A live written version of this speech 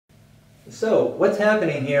So, what's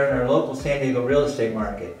happening here in our local San Diego real estate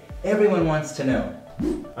market? Everyone wants to know.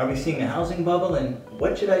 Are we seeing a housing bubble, and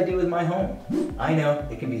what should I do with my home? I know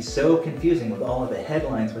it can be so confusing with all of the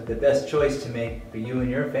headlines what the best choice to make for you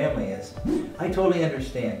and your family is. I totally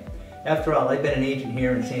understand. After all, I've been an agent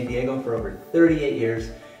here in San Diego for over 38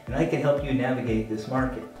 years, and I can help you navigate this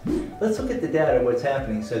market. Let's look at the data of what's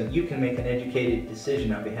happening so you can make an educated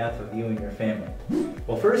decision on behalf of you and your family.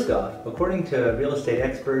 Well, first off, according to real estate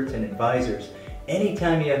experts and advisors,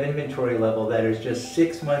 anytime you have inventory level that is just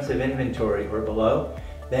 6 months of inventory or below,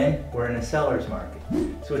 then we're in a seller's market.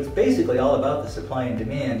 So it's basically all about the supply and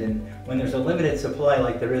demand, and when there's a limited supply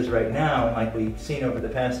like there is right now and like we've seen over the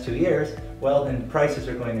past 2 years, well, then prices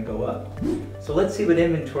are going to go up. So let's see what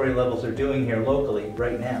inventory levels are doing here locally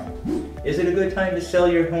right now. Is it a good time to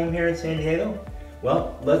sell your home here in San Diego?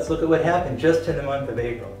 Well, let's look at what happened just in the month of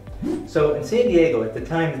April. So in San Diego, at the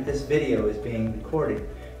time that this video is being recorded,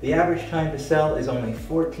 the average time to sell is only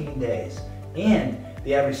 14 days, and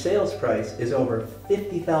the average sales price is over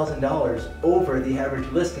 $50,000 over the average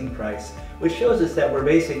listing price, which shows us that we're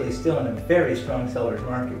basically still in a very strong seller's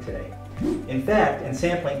market today. In fact, in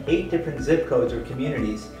sampling 8 different zip codes or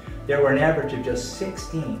communities, there were an average of just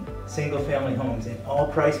 16 single-family homes in all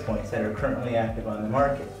price points that are currently active on the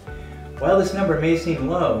market. While this number may seem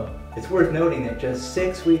low, it's worth noting that just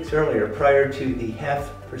 6 weeks earlier, prior to the half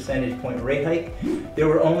percentage point rate hike, there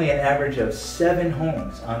were only an average of 7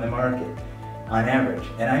 homes on the market on average,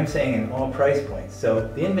 and I'm saying in all price points. So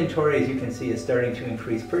the inventory, as you can see, is starting to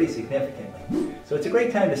increase pretty significantly. So it's a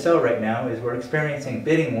great time to sell right now, as we're experiencing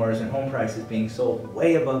bidding wars and home prices being sold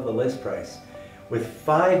way above the list price. With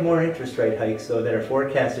 5 more interest rate hikes, though, that are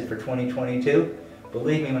forecasted for 2022,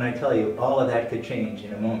 believe me when I tell you, all of that could change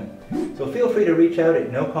in a moment. So feel free to reach out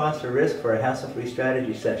at no cost or risk for a hassle-free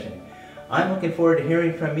strategy session. I'm looking forward to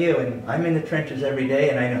hearing from you, and I'm in the trenches every day,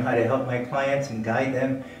 and I know how to help my clients and guide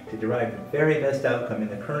them to derive the very best outcome in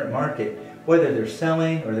the current market, whether they're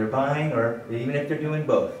selling or they're buying, or even if they're doing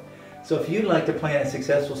both. So if you'd like to plan a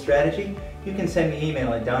successful strategy, you can send me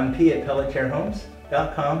email at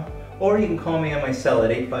donp@pelletierhomes.com, or you can call me on my cell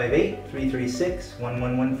at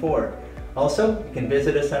 858-336-1114. Also, you can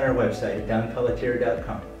visit us on our website at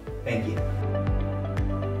donpelletier.com. Thank you.